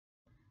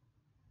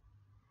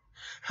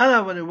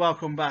Hello and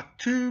welcome back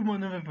to my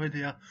another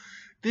video.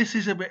 This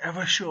is a bit of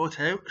a short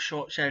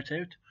shout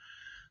out.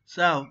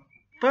 So,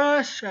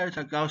 first shout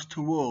out goes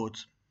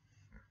towards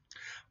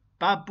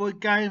Bad Boy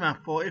Gamer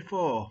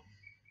 44.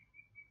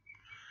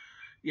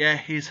 Yeah,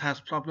 he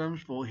has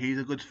problems, but he's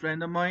a good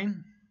friend of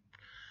mine.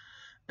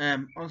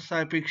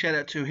 Also, big shout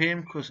out to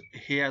him because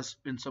he has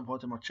been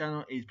supporting my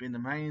channel. He's been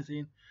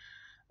amazing.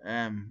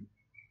 Um,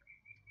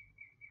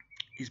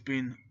 he's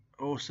been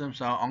awesome.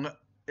 So,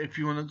 if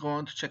you want to go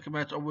on to check him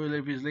out, I will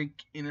leave his link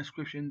in the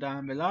description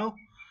down below.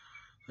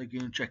 So you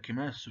can check him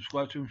out,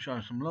 subscribe to him, show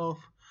him some love.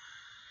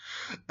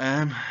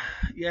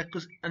 Yeah,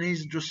 and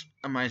he's just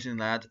amazing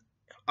lad.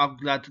 I'm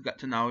glad to get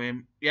to know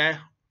him. Yeah,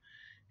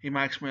 he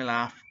makes me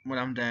laugh when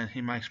I'm down.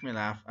 He makes me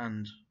laugh,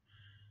 and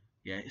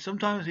yeah,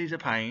 sometimes he's a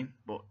pain,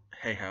 but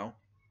hey ho.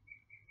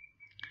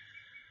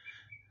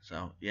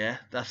 So yeah,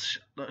 that's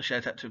a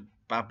shout out to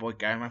Bad Boy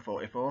Gamer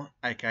 44,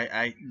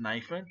 aka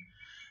Nathan.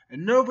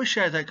 Another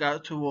shout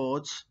out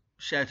towards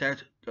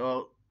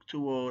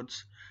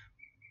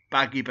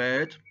Baggy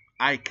Bird,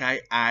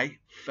 aka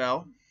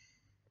Phil.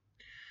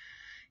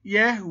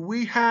 Yeah,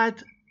 we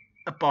had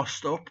a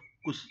bust up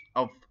because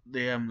of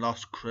the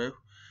Lost Crew.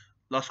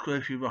 Lost Crew,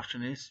 if you're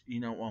watching this, you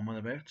know what I'm on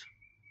about.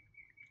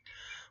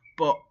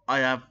 But I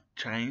have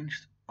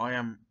changed. I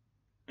am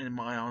in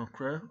my own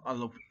crew. I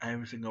love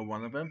every single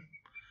one of them.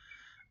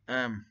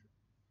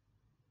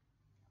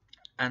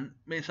 And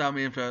me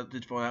and Phil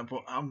did fall out,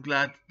 but I'm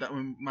glad that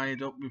we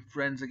made up with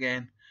friends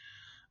again.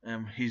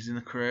 He's in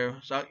the crew.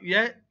 So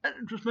yeah,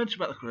 just mention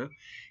about the crew.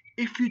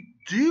 If you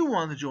do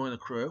want to join the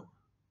crew,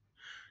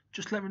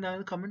 just let me know in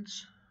the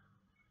comments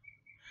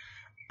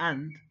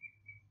and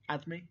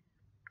add me,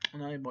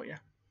 and I'll invite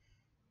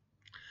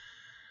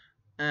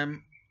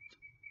you.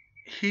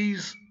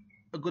 He's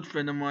a good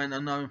friend of mine.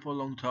 I've known him for a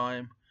long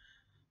time.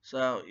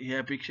 So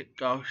yeah, big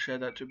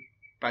shout out to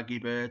Baggy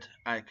Bird,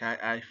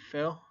 aka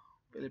Phil,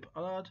 Billy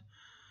Pollard.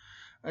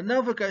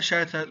 Another good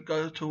shout out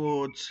goes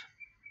towards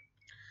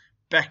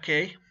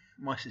Becky,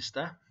 my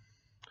sister.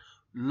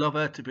 Love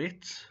her to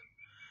bits.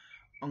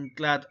 I'm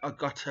glad I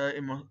got her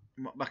in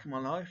back in my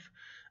life.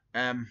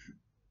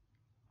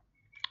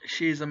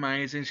 She's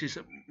amazing. She's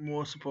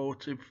more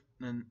supportive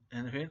than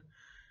anything.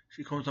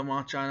 She comes on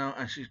my channel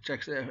and she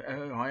checks out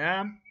who I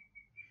am.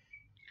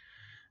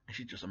 And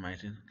she's just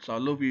amazing. So I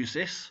love you,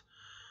 sis.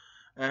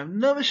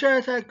 Another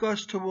shout out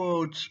goes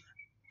towards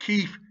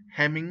Keith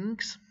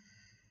Hemmings.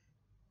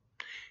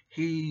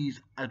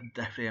 He's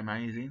definitely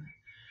amazing.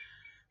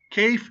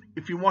 Keith,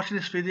 if you're watching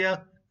this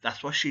video,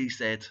 that's what she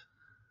said.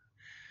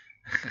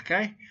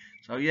 Okay,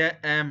 so yeah,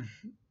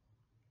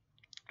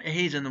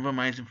 he's another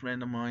amazing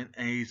friend of mine,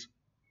 and he's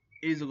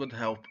a good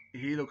help.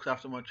 He looks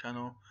after my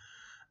channel,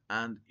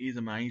 and he's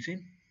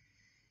amazing.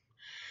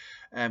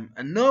 I've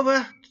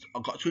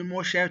got two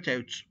more shout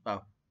outs.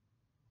 Well,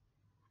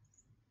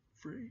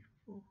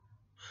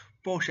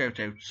 four shout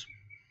outs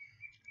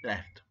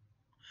left.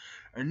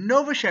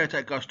 Another shout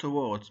out goes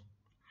towards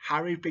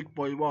Harry Big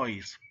Boy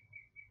Wise.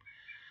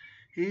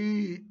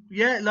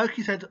 Yeah, like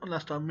he said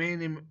last time, me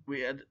and him,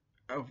 we had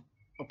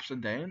ups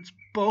and downs,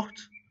 but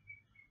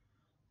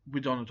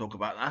we don't want to talk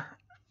about that.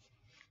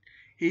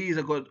 He's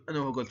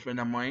another good friend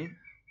of mine.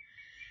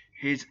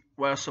 He's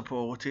well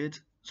supported,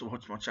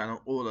 supports my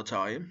channel all the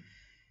time.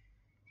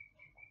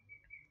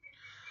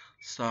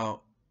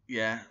 So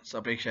yeah,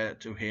 so big shout out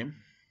to him.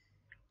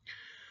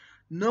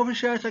 Another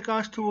shout out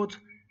goes towards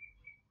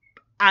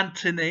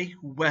Anthony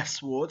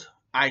Westwood,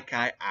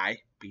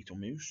 aka Beetle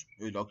Moose,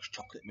 who likes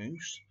chocolate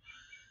mousse.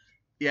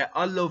 Yeah,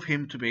 I love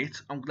him to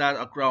bits. I'm glad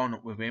I've grown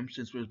up with him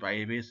since we was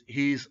babies.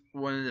 He's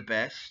one of the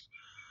best.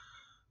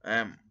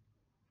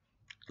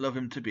 Love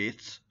him to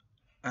bits,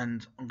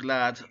 and I'm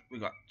glad we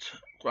got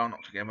grown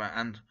up together.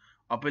 And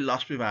I'll be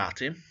lost without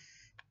him.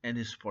 And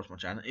he supports my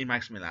channel. He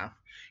makes me laugh.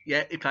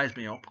 Yeah, he plays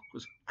me up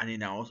and he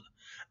knows.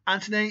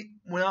 Anthony,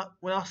 when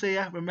I see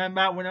ya,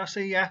 remember when I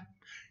see ya,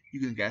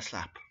 you're gonna get a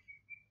slap.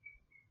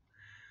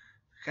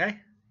 Okay,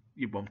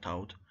 you bum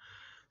told.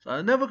 So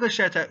another good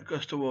shout out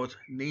goes towards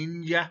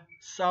Ninja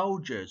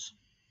Soldiers.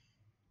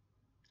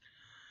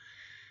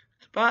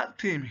 Back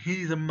to him,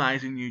 he's an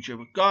amazing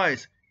YouTuber.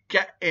 Guys,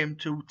 get him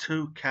to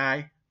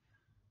 2K,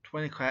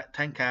 20K,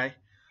 10K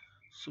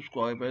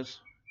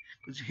subscribers.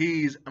 Because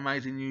he's an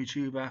amazing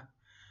YouTuber.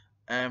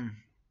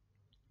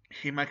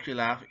 He makes you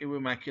laugh, he will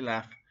make you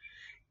laugh.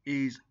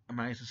 He's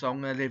amazing. So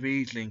I'm going to leave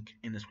his link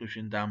in the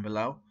description down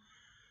below.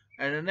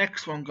 And the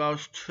next one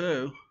goes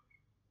to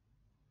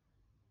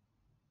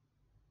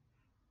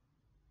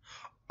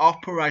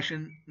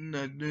Operation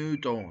New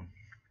Dawn.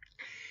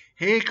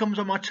 He comes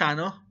on my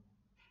channel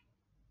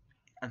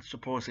and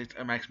supports it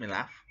and makes me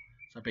laugh.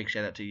 So big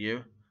shout out to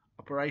you,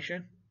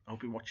 Operation. I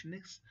hope you're watching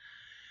this.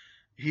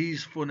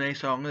 He's funny,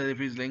 so I'm going to leave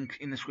his link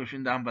in the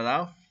description down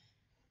below.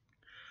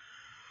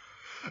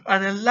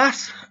 And then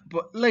last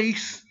but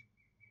least,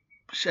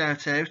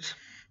 shout out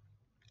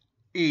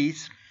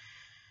is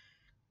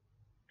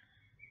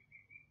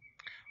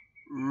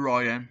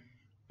Ryan,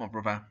 my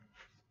brother.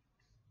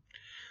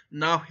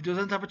 No, he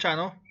doesn't have a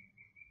channel,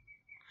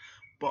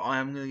 but I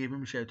am going to give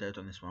him a shout out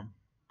on this one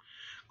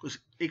because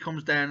he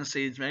comes down and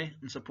sees me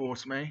and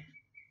supports me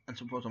and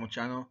supports on my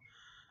channel.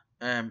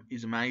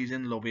 He's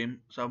amazing, love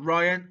him. So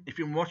Ryan, if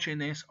you're watching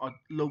this, I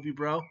love you,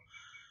 bro.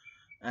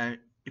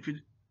 If you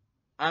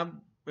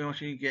when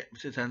watching you get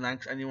to 10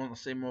 likes and you want to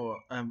see more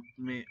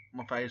me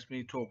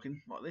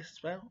talking like this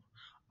as well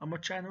on my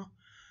channel,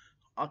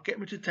 I'll get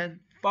me to 10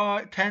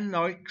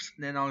 likes,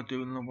 and then I'll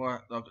do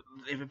another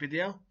a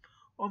video.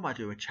 Or I might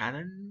do a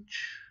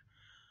challenge.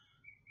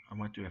 I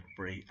might do a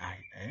 3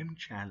 AM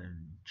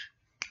challenge.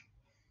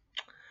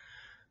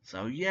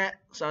 So yeah,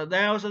 so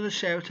those are the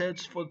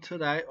shoutouts for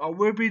today. I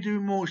will be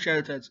doing more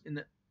shoutouts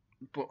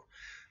but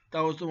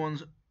those are the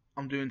ones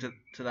I'm doing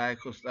today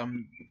because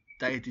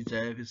they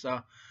deserve it.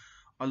 So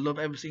I love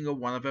every single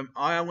one of them.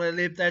 I am going to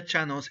leave their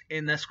channels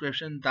in the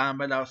description down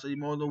below, so you're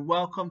more than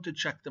welcome to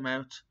check them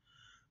out.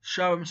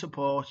 Show them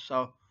support.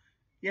 So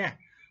yeah,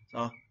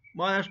 so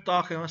my name's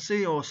Dark and I'll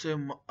see you all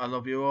soon. I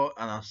love you all,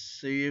 and I'll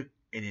see you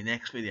in the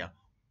next video.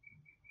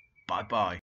 Bye bye.